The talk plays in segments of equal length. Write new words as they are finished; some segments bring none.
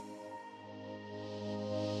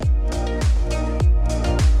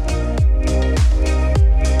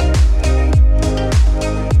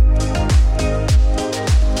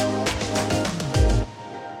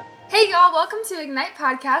Night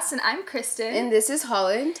Podcast, and I'm Kristen. And this is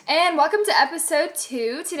Holland. And welcome to episode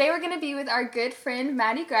 2. Today we're going to be with our good friend,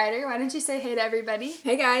 Maddie Greider. Why don't you say hey to everybody?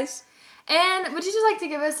 Hey, guys. And would you just like to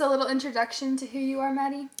give us a little introduction to who you are,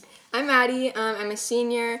 Maddie? I'm Maddie. I'm a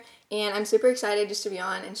senior, and I'm super excited just to be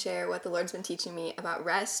on and share what the Lord's been teaching me about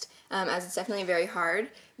rest, as it's definitely very hard,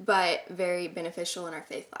 but very beneficial in our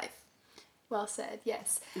faith life. Well said,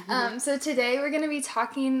 yes. So today we're going to be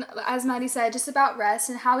talking, as Maddie said, just about rest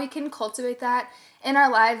and how we can cultivate that in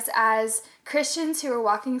our lives as Christians who are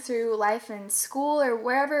walking through life in school or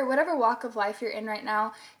whatever walk of life you're in right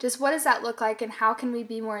now. Just what does that look like and how can we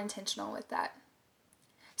be more intentional with that?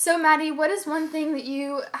 So Maddie, what is one thing that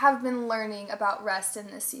you have been learning about rest in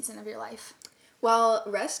this season of your life? Well,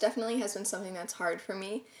 rest definitely has been something that's hard for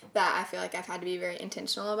me that I feel like I've had to be very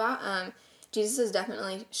intentional about. Jesus has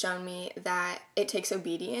definitely shown me that it takes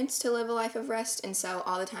obedience to live a life of rest, and so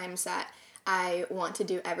all the times that I want to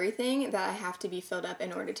do everything, that I have to be filled up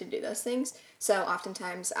in order to do those things. So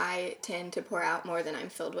oftentimes I tend to pour out more than I'm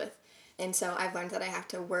filled with. And so I've learned that I have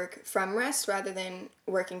to work from rest rather than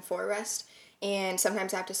working for rest. And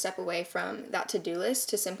sometimes I have to step away from that to-do list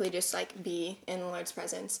to simply just be in the Lord's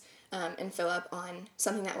presence and fill up on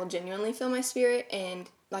something that will genuinely fill my spirit. And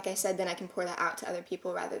like I said, then I can pour that out to other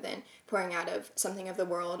people rather than pouring out of something of the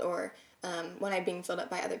world or when I'm being filled up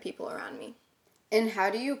by other people around me. And how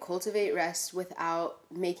do you cultivate rest without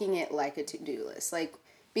making it like a to-do list?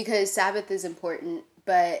 Because Sabbath is important,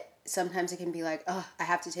 but sometimes it can be like, oh, I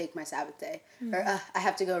have to take my Sabbath day. Mm-hmm. Or I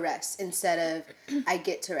have to go rest. Instead of, I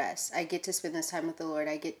get to rest. I get to spend this time with the Lord.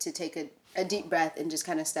 I get to take a deep breath and just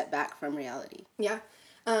kind of step back from reality. Yeah.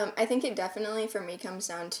 I think it definitely, for me, comes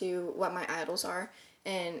down to what my idols are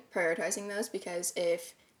and prioritizing those, because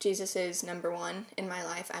if Jesus is number one in my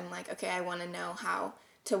life, I'm like, okay, I want to know how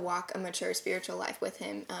to walk a mature spiritual life with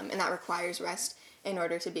him, and that requires rest in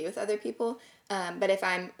order to be with other people. But if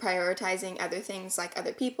I'm prioritizing other things like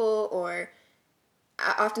other people, or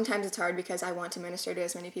oftentimes it's hard because I want to minister to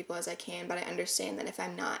as many people as I can, but I understand that if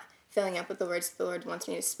I'm not filling up with the words the Lord wants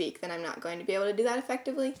me to speak, then I'm not going to be able to do that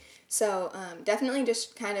effectively. So definitely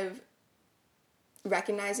just kind of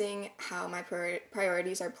recognizing how my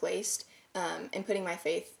priorities are placed and putting my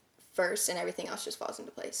faith first, and everything else just falls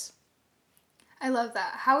into place. I love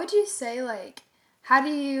that. How would you say, how do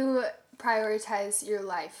you prioritize your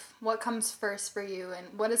life? What comes first for you,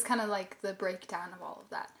 and what is kind of the breakdown of all of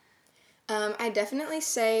that? I definitely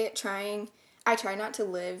say I try not to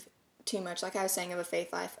live too much, like I was saying, of a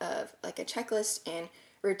faith life of a checklist and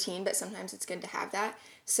routine, but sometimes it's good to have that.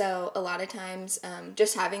 So a lot of times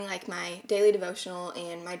just having my daily devotional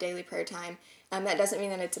and my daily prayer time, that doesn't mean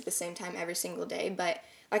that it's at the same time every single day, but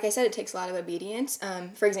like I said, it takes a lot of obedience.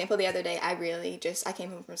 For example, the other day I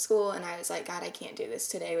came home from school and I was like, God, I can't do this.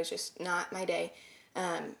 Today was just not my day.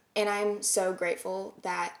 And I'm so grateful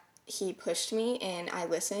that he pushed me and I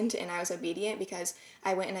listened and I was obedient, because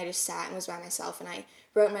I went and I just sat and was by myself and I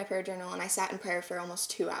wrote in my prayer journal and I sat in prayer for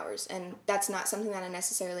almost 2 hours. And that's not something that I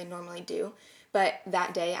necessarily normally do, but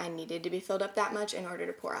that day I needed to be filled up that much in order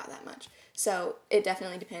to pour out that much. So it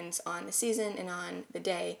definitely depends on the season and on the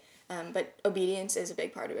day, but obedience is a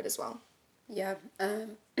big part of it as well. Yeah.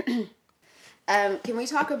 Can we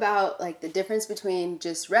talk about the difference between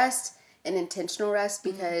just rest and intentional rest?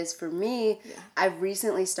 Because for me, I've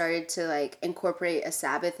recently started to incorporate a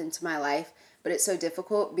Sabbath into my life, but it's so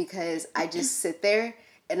difficult because I just sit there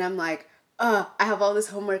and I'm like, I have all this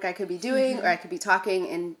homework I could be doing, or I could be talking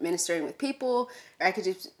and ministering with people, or I could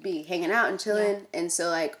just be hanging out and chilling. Yeah. And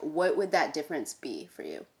so what would that difference be for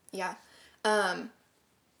you? Yeah.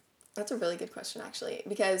 That's a really good question, actually,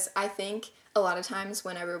 because I think a lot of times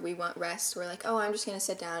whenever we want rest, we're like, oh, I'm just going to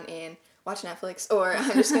sit down and watch Netflix, or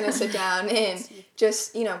I'm just going to sit down and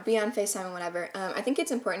just, be on FaceTime and whatever. I think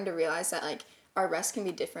it's important to realize that, our rest can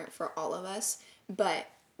be different for all of us, but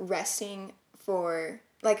resting for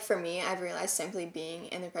me, I've realized simply being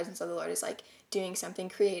in the presence of the Lord is doing something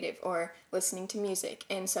creative or listening to music.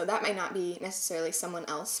 And so that might not be necessarily someone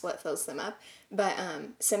else what fills them up, but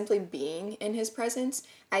simply being in his presence,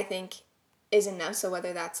 I think, is enough. So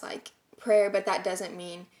whether that's prayer, but that doesn't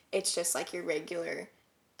mean it's just your regular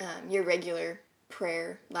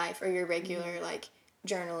prayer life, or your regular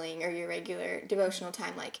journaling, or your regular devotional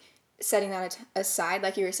time, setting that aside,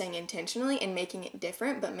 like you were saying, intentionally, and making it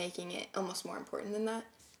different, but making it almost more important than that.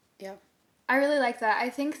 Yeah. I really like that. I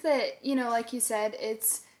think that, like you said,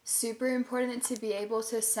 it's super important to be able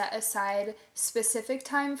to set aside specific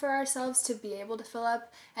time for ourselves to be able to fill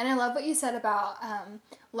up. And I love what you said about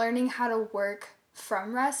learning how to work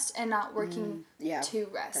from rest and not working to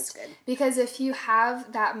rest. That's good. Because if you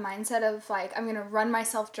have that mindset of like, I'm going to run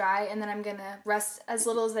myself dry and then I'm going to rest as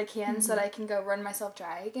little as I can so that I can go run myself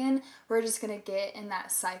dry again, we're just going to get in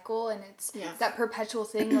that cycle, and it's that perpetual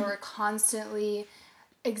thing where we're constantly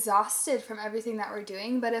exhausted from everything that we're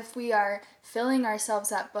doing. But if we are filling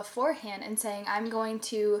ourselves up beforehand and saying, I'm going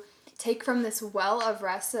to take from this well of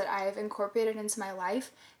rest that I've incorporated into my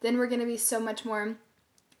life, then we're going to be so much more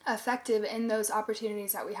effective in those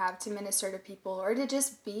opportunities that we have to minister to people or to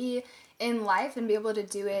just be in life and be able to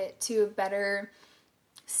do it to a better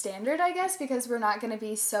standard, I guess, because we're not going to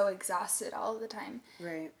be so exhausted all the time.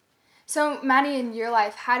 Right. So, Maddie, in your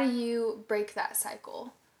life, how do you break that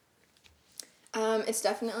cycle? It's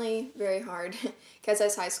definitely very hard because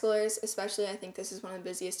as high schoolers, especially, I think this is one of the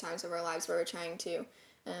busiest times of our lives where we're trying to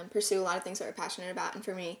pursue a lot of things that we're passionate about. And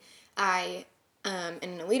for me, I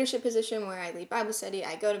in a leadership position where I lead Bible study,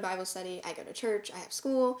 I go to Bible study, I go to church, I have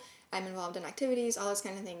school, I'm involved in activities, all those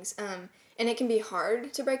kind of things. And it can be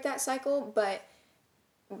hard to break that cycle, but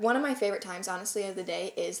one of my favorite times, honestly, of the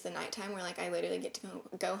day is the nighttime where, like, I literally get to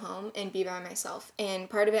go home and be by myself. And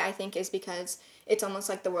part of it, I think, is because it's almost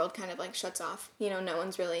like the world kind of, like, shuts off. You know, no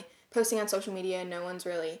one's really posting on social media, no one's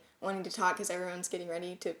really wanting to talk because everyone's getting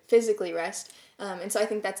ready to physically rest. And so I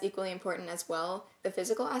think that's equally important as well, the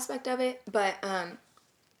physical aspect of it. But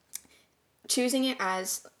choosing it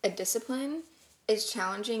as a discipline is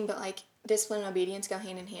challenging, but, like, discipline and obedience go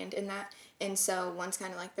hand in hand in that. And so one's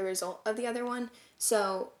kind of like the result of the other one.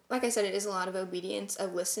 So, like I said, it is a lot of obedience,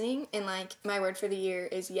 of listening. And, like, my word for the year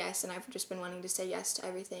is yes. And I've just been wanting to say yes to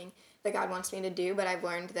everything that God wants me to do. But I've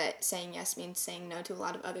learned that saying yes means saying no to a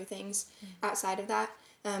lot of other things outside of that.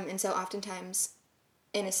 And so oftentimes,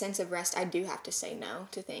 in a sense of rest, I do have to say no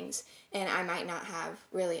to things. And I might not have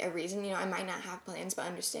really a reason. You know, I might not have plans, but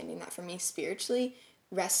understanding that for me spiritually,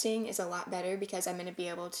 resting is a lot better because I'm going to be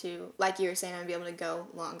able to, like you were saying, I'm going to be able to go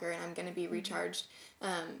longer and I'm going to be recharged.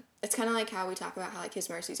 It's kind of like how we talk about how, like, His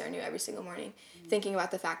mercies are new every single morning. Thinking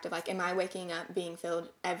about the fact of, like, am I waking up being filled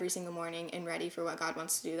every single morning and ready for what God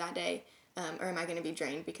wants to do that day? Or am I going to be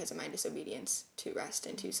drained because of my disobedience to rest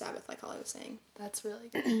and to Sabbath, like Holly was saying? That's really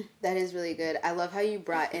good. That is really good. I love how you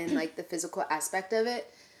brought in, like, the physical aspect of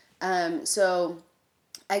it. So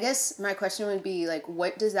I guess my question would be, like,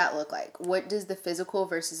 what does that look like? What does the physical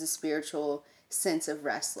versus the spiritual sense of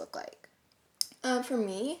rest look like? For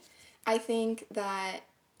me, I think that,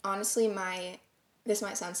 honestly, this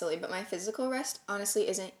might sound silly, but my physical rest, honestly,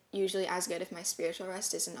 isn't usually as good if my spiritual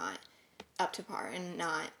rest is not up to par and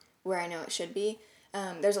not where I know it should be.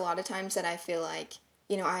 There's a lot of times that I feel like,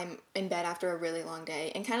 you know, I'm in bed after a really long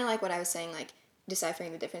day, and kind of like what I was saying, like,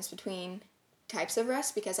 deciphering the difference between types of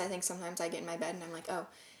rest, because I think sometimes I get in my bed and I'm like, oh,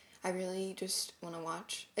 I really just want to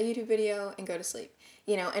watch a YouTube video and go to sleep,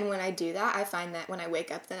 you know, and when I do that, I find that when I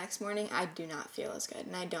wake up the next morning, I do not feel as good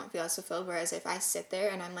and I don't feel as fulfilled, whereas if I sit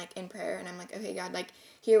there and I'm, like, in prayer and I'm like, okay, God, like,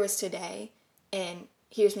 here was today and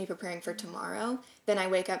here's me preparing for tomorrow, then I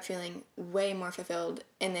wake up feeling way more fulfilled,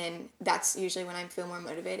 and then that's usually when I feel more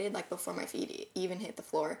motivated, like, before my feet even hit the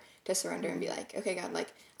floor, to surrender and be like, okay, God,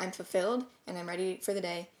 like, I'm fulfilled and I'm ready for the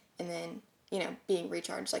day, and then, you know, being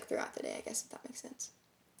recharged, like, throughout the day, I guess, if that makes sense.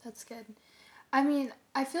 That's good. I mean,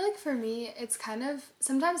 I feel like for me, it's kind of,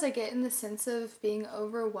 sometimes I get in the sense of being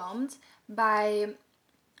overwhelmed by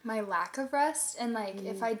my lack of rest. And, like,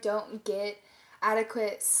 if I don't get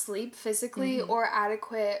adequate sleep physically or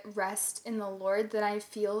adequate rest in the Lord, then I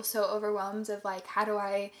feel so overwhelmed of, like, how do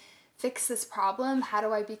I fix this problem? How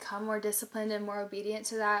do I become more disciplined and more obedient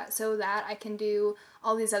to that so that I can do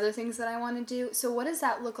all these other things that I want to do? So what does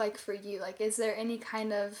that look like for you? Like, is there any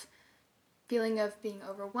kind of feeling of being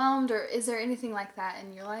overwhelmed, or is there anything like that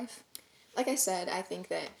in your life? Like I said, I think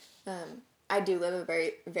that I do live a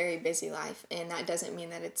very, very busy life, and that doesn't mean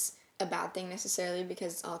that it's a bad thing necessarily,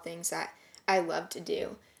 because it's all things that I love to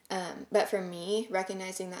do. But for me,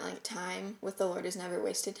 recognizing that, like, time with the Lord is never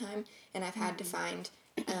wasted time, and I've had to find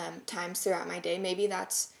times throughout my day. Maybe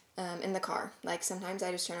that's in the car. Like, sometimes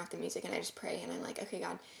I just turn off the music and I just pray, and I'm like, okay,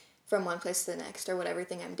 God, from one place to the next, or whatever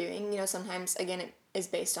thing I'm doing. You know, sometimes, again, it is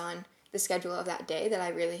based on the schedule of that day that I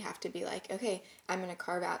really have to be like, okay, I'm going to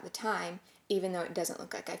carve out the time, even though it doesn't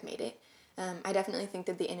look like I've made it. I definitely think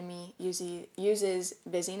that the enemy uses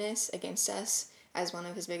busyness against us as one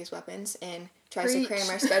of his biggest weapons, and tries to cram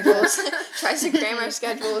our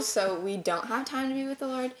schedules so we don't have time to be with the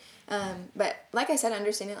Lord. But like I said,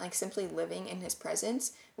 understanding, like, simply living in His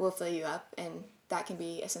presence will fill you up, and that can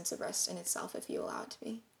be a sense of rest in itself if you allow it to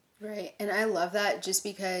be. Right. And I love that, just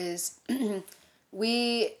because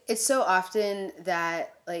it's so often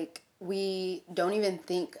that, like, we don't even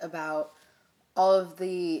think about all of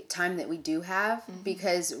the time that we do have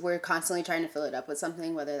because we're constantly trying to fill it up with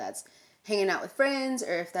something, whether that's hanging out with friends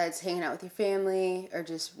or if that's hanging out with your family or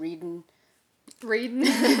just reading.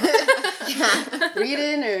 Yeah,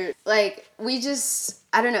 reading or like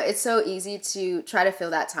I don't know, it's so easy to try to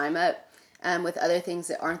fill that time up with other things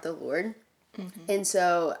that aren't the Lord. And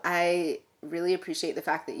so I really appreciate the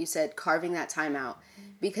fact that you said carving that time out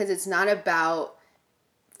because it's not about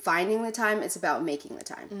finding the time, it's about making the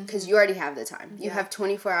time because you already have the time. You have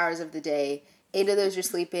 24 hours of the day. 8 of those you're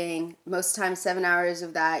sleeping. Most times 7 hours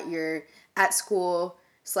of that you're at school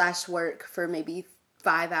 / work for maybe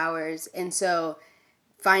 5 hours. And so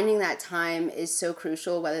finding that time is so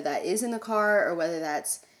crucial, whether that is in the car or whether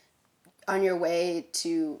that's on your way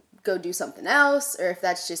to go do something else, or if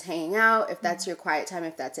that's just hanging out, if that's your quiet time,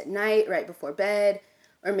 if that's at night, right before bed,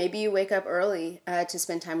 or maybe you wake up early to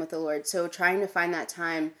spend time with the Lord. So trying to find that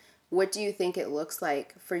time, what do you think it looks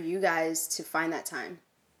like for you guys to find that time?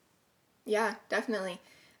 Yeah, definitely.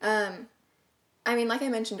 I mean, like I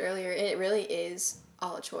mentioned earlier, it really is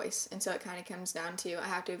all a choice. And so it kind of comes down to I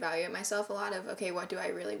have to evaluate myself a lot of, okay, what do I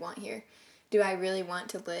really want here? Do I really want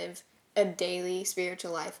to live a daily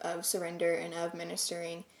spiritual life of surrender and of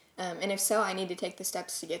ministering? And if so, I need to take the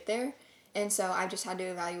steps to get there. And so I've just had to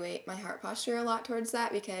evaluate my heart posture a lot towards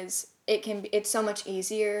that because it's so much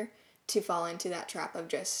easier to fall into that trap of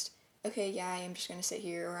just, okay, yeah, I'm just going to sit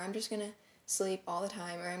here, or I'm just going to sleep all the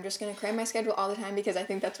time, or I'm just going to cram my schedule all the time because I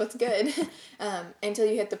think that's what's good, until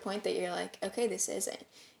you hit the point that you're like, okay, this isn't,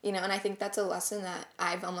 and I think that's a lesson that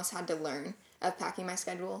I've almost had to learn of packing my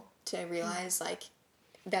schedule to realize, like,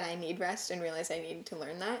 that I need rest and realize I need to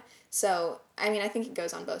learn that. So, I mean, I think it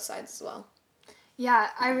goes on both sides as well. Yeah,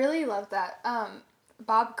 I really love that.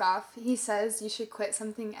 Bob Goff, he says you should quit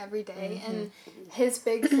something every day, and his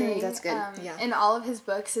big thing That's good. In all of his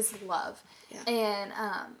books is love. Yeah. And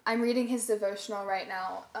I'm reading his devotional right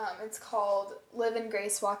now. It's called Live in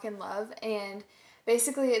Grace, Walk in Love, and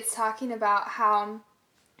basically it's talking about how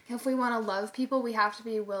if we want to love people, we have to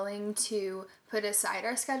be willing to put aside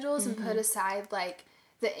our schedules and put aside, like,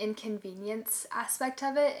 the inconvenience aspect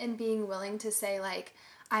of it, and being willing to say, like,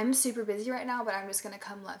 I'm super busy right now, but I'm just going to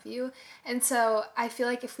come love you. And so I feel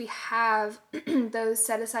like if we have those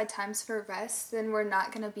set aside times for rest, then we're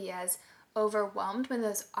not going to be as overwhelmed when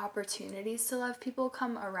those opportunities to love people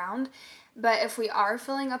come around. But if we are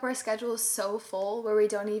filling up our schedules so full where we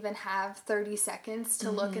don't even have 30 seconds to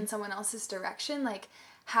look in someone else's direction, like,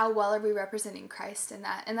 how well are we representing Christ in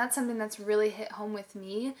that? And that's something that's really hit home with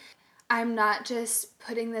me. I'm not just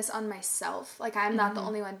putting this on myself. Like, I'm not the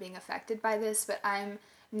only one being affected by this, but I'm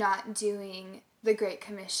not doing the Great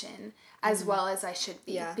Commission as well as I should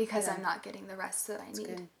be because I'm not getting the rest that I need.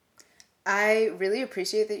 Good. I really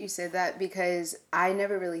appreciate that you said that because I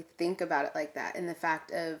never really think about it like that, and the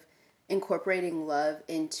fact of incorporating love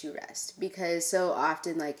into rest, because so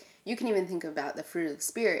often, like, you can even think about the fruit of the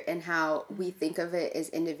Spirit and how we think of it as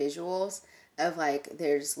individuals of, like,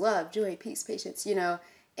 there's love, joy, peace, patience,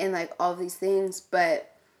 and, like, all these things, but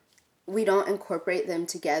we don't incorporate them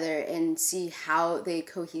together and see how they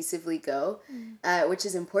cohesively go, which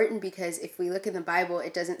is important because if we look in the Bible,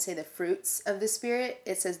 it doesn't say the fruits of the Spirit,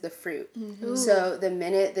 it says the fruit. So the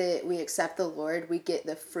minute that we accept the Lord, we get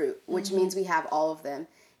the fruit, which means we have all of them.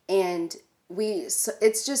 And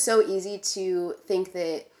it's just so easy to think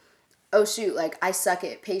that, oh shoot, like, I suck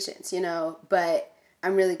at patience, but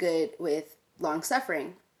I'm really good with long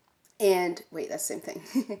suffering. And wait, that's the same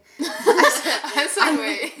thing.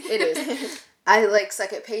 Wait. It is. I, like,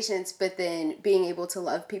 suck at patience, but then being able to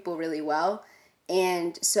love people really well.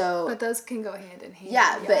 And so... But those can go hand in hand.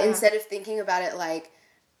 Yeah, but instead of thinking about it like,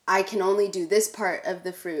 I can only do this part of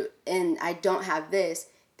the fruit and I don't have this,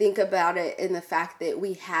 think about it in the fact that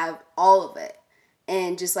we have all of it.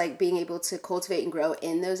 And just, like, being able to cultivate and grow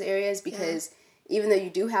in those areas because even though you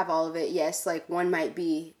do have all of it, yes, like, one might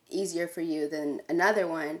be easier for you than another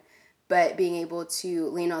one, but being able to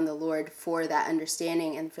lean on the Lord for that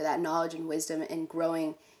understanding and for that knowledge and wisdom and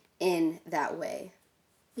growing in that way.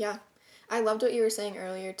 Yeah. I loved what you were saying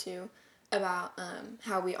earlier, too, about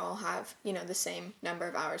how we all have, the same number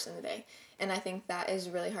of hours in the day. And I think that is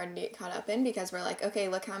really hard to get caught up in because we're like, okay,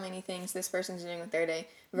 look how many things this person's doing with their day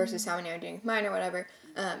versus how many I'm doing with mine or whatever.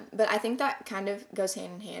 But I think that kind of goes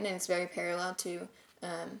hand in hand, and it's very parallel to,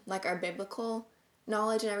 like, our biblical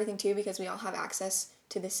knowledge and everything, too, because we all have access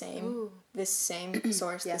to the same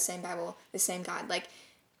source, the same Bible, the same God. Like,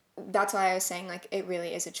 that's why I was saying, like, it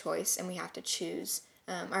really is a choice, and we have to choose.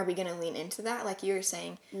 Are we going to lean into that, like you were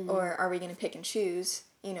saying, or are we going to pick and choose,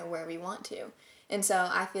 where we want to? And so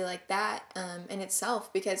I feel like that in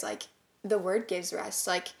itself, because, like, the word gives rest.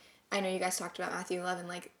 Like, I know you guys talked about Matthew 11,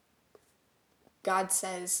 like, God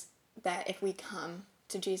says that if we come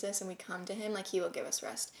to Jesus and we come to him, like, he will give us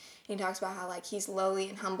rest. And he talks about how, like, he's lowly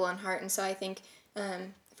and humble in heart. And so I think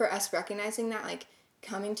for us recognizing that, like,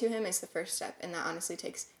 coming to him is the first step, and that honestly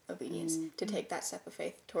takes obedience to take that step of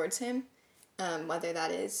faith towards him, whether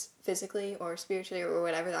that is physically or spiritually or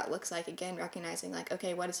whatever that looks like. Again, recognizing, like,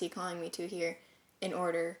 okay, what is he calling me to here in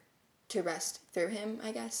order to rest through him,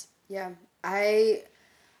 I guess. Yeah, I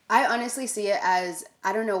honestly see it as,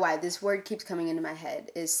 I don't know why this word keeps coming into my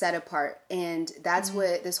head, is set apart. And that's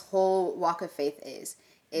what this whole walk of faith is.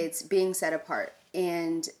 It's being set apart.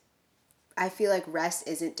 And I feel like rest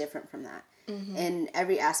isn't different from that. And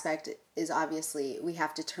every aspect is, obviously, we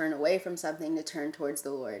have to turn away from something to turn towards the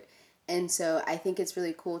Lord. And so I think it's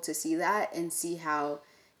really cool to see that and see how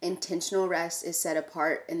intentional rest is set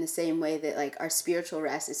apart in the same way that, like, our spiritual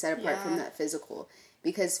rest is set apart from that physical.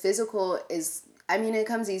 Because physical is, I mean, it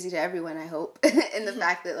comes easy to everyone, I hope, in the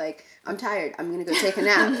fact that, like, I'm tired, I'm going to go take a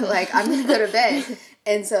nap, like, I'm going to go to bed.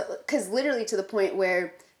 And so, because literally to the point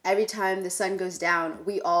where every time the sun goes down,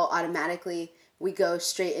 we all automatically, we go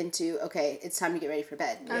straight into, okay, it's time to get ready for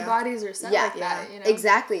bed. Our bodies are set like that, you know?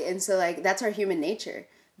 Exactly. And so, like, that's our human nature.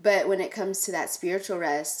 But when it comes to that spiritual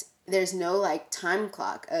rest, there's no, like, time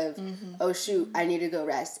clock of, oh, shoot, I need to go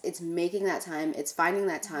rest. It's making that time. It's finding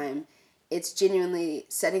that time. It's genuinely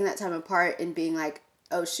setting that time apart and being like,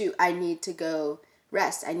 oh, shoot, I need to go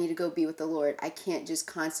rest. I need to go be with the Lord. I can't just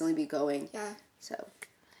constantly be going. Yeah. So.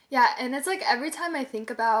 Yeah, and it's like every time I think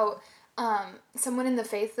about someone in the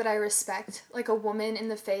faith that I respect, like a woman in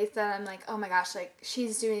the faith that I'm like, oh my gosh, like,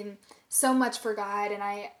 she's doing so much for God, and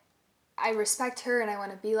I respect her and I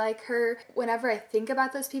want to be like her. Whenever I think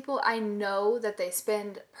about those people, I know that they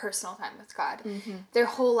spend personal time with God. Their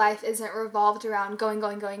whole life isn't revolved around going,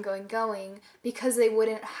 because they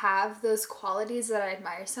wouldn't have those qualities that I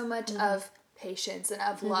admire so much of patience and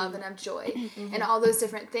of love and of joy and all those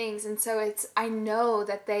different things. And so I know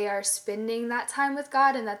that they are spending that time with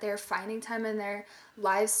God and that they're finding time in their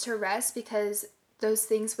lives to rest, because those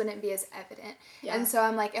things wouldn't be as evident. Yeah. And so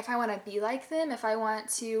I'm like, if I want to be like them, if I want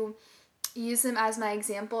to use them as my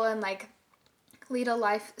example and, like, lead a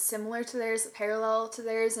life similar to theirs, parallel to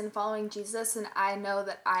theirs, and following Jesus, and I know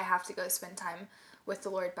that I have to go spend time with the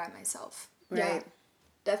Lord by myself. Right. Yeah,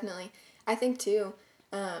 definitely. I think too,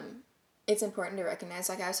 it's important to recognize,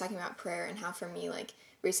 like I was talking about prayer and how for me, like,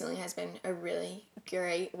 recently has been a really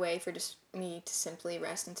great way for just me to simply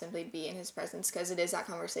rest and simply be in his presence, because it is that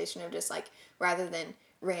conversation of just, like, rather than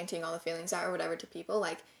ranting all the feelings out or whatever to people,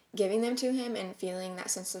 like, giving them to him and feeling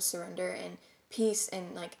that sense of surrender and peace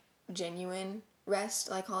and, like, genuine rest,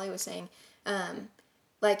 like Holly was saying.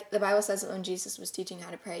 Like, the Bible says that when Jesus was teaching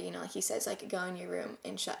how to pray, you know, like, he says, like, go in your room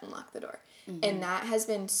and shut and lock the door. And that has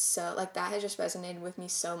been so, like, that has just resonated with me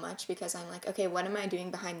so much, because I'm like, okay, what am I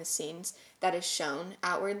doing behind the scenes that is shown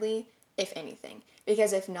outwardly, if anything?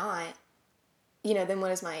 Because if not, you know, then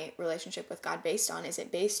what is my relationship with God based on? Is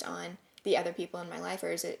it based on the other people in my life,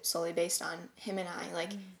 or is it solely based on him and I?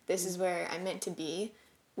 Like, this is where I'm meant to be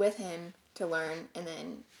with him to learn and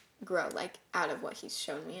then grow, like, out of what he's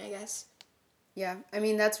shown me, I guess. Yeah, I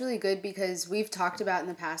mean, that's really good, because we've talked about in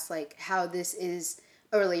the past, like, how this is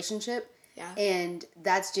a relationship. Yeah. And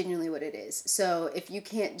that's genuinely what it is. So if you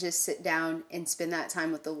can't just sit down and spend that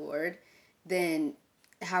time with the Lord, then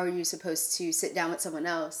how are you supposed to sit down with someone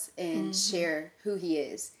else and share who he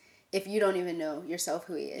is if you don't even know yourself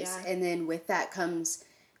who he is? Yeah. And then with that comes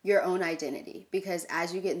your own identity, because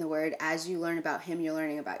as you get in the Word, as you learn about him, you're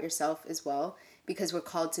learning about yourself as well, because we're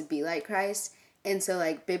called to be like Christ. And so,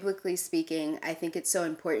 like, biblically speaking, I think it's so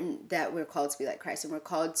important that we're called to be like Christ, and we're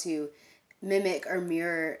called to mimic or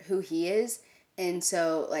mirror who he is. And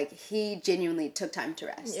so, like, he genuinely took time to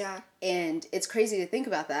rest. Yeah. And it's crazy to think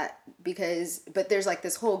about that, but there's, like,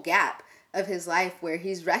 this whole gap of his life where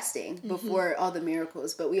he's resting before all the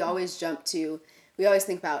miracles. But we always we always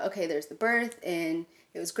think about, okay, there's the birth and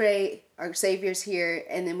it was great, our Savior's here,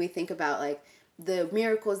 and then we think about, like, the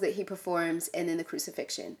miracles that he performs and then the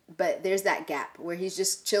crucifixion. But there's that gap where he's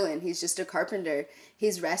just chilling. He's just a carpenter.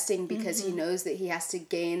 He's resting because he knows that he has to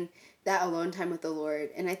gain that alone time with the Lord.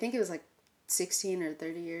 And I think it was like 16 or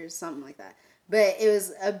 30 years, something like that. But it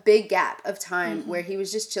was a big gap of time where he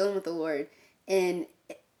was just chilling with the Lord. And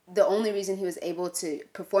the only reason he was able to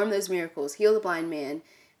perform those miracles, heal the blind man,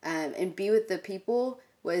 and be with the people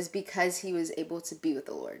was because he was able to be with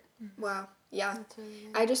the Lord. Wow. Yeah.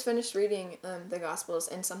 I just finished reading the Gospels,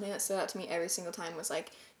 and something that stood out to me every single time was,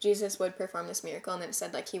 like, Jesus would perform this miracle, and then it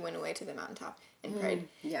said, like, he went away to the mountaintop and prayed.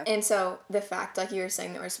 Yeah. And so the fact, like you were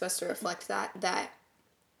saying, that we're supposed to reflect that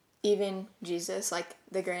even Jesus, like,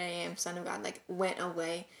 the great I am, Son of God, like, went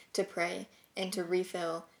away to pray and to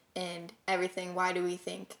refill and everything, why do we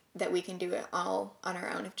think that we can do it all on our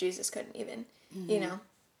own if Jesus couldn't even, you know?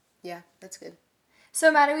 Yeah, that's good.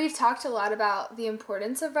 So, Maddie, we've talked a lot about the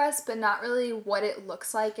importance of rest, but not really what it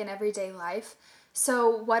looks like in everyday life. So,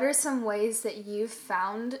 what are some ways that you've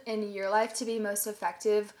found in your life to be most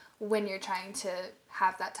effective when you're trying to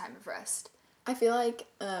have that time of rest? I feel like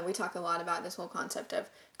we talk a lot about this whole concept of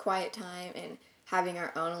quiet time and having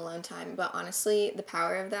our own alone time, but honestly, the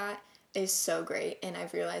power of that is so great. And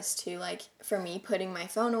I've realized too, like, for me, putting my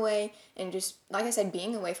phone away and just, like I said,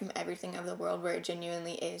 being away from everything of the world where it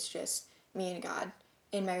genuinely is just me and God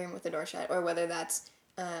in my room with the door shut, or whether that's,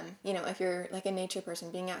 if you're like a nature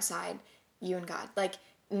person, being outside, you and God. Like,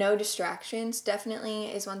 no distractions definitely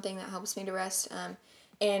is one thing that helps me to rest.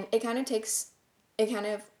 And it kind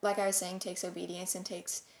of, like I was saying, takes obedience and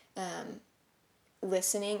takes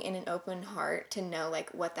listening in an open heart to know, like,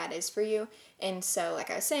 what that is for you. And so,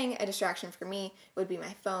 like I was saying, a distraction for me would be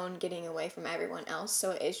my phone, getting away from everyone else.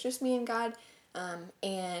 So it's just me and God.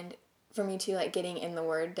 And for me too, like, getting in the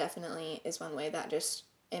Word definitely is one way that just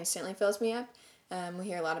instantly fills me up. We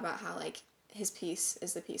hear a lot about how, like, His peace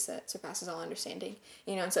is the peace that surpasses all understanding,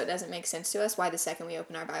 and so it doesn't make sense to us why the second we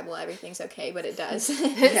open our Bible everything's okay, but it does.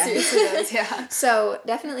 It seriously does, yeah. So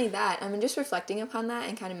definitely that. And just reflecting upon that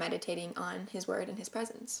and kind of meditating on His Word and His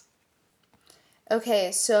presence.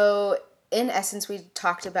 Okay, so in essence, we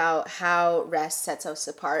talked about how rest sets us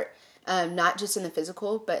apart, not just in the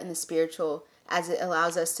physical, but in the spiritual, as it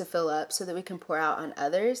allows us to fill up so that we can pour out on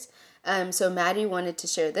others. So Maddie wanted to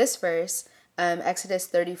share this verse, Exodus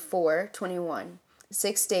 34:21.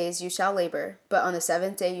 6 days you shall labor, but on the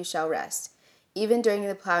seventh day you shall rest. Even during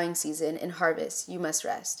the plowing season and harvest, you must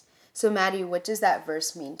rest. So Maddie, what does that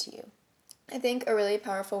verse mean to you? I think a really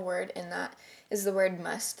powerful word in that is the word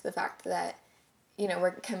must, the fact that,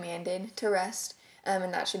 we're commanded to rest,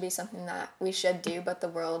 and that should be something that we should do, but the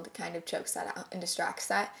world kind of chokes that out and distracts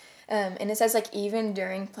that. And it says, like, even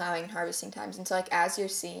during plowing and harvesting times. And so, like, as you're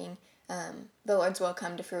seeing the Lord's will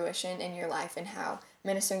come to fruition in your life and how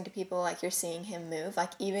ministering to people, like, you're seeing Him move,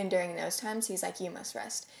 like, even during those times, He's like, you must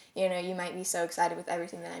rest. You might be so excited with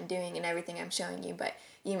everything that I'm doing and everything I'm showing you, but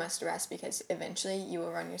you must rest because eventually you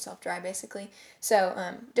will run yourself dry, basically. So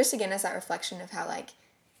just again, as that reflection of how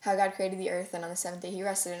God created the earth and on the seventh day He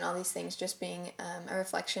rested, and all these things just being a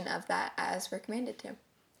reflection of that as we're commanded to.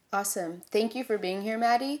 Awesome. Thank you for being here,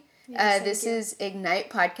 Maddie. Yes, this is Ignite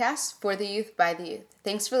Podcast for the youth by the youth.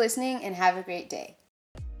 Thanks for listening and have a great day.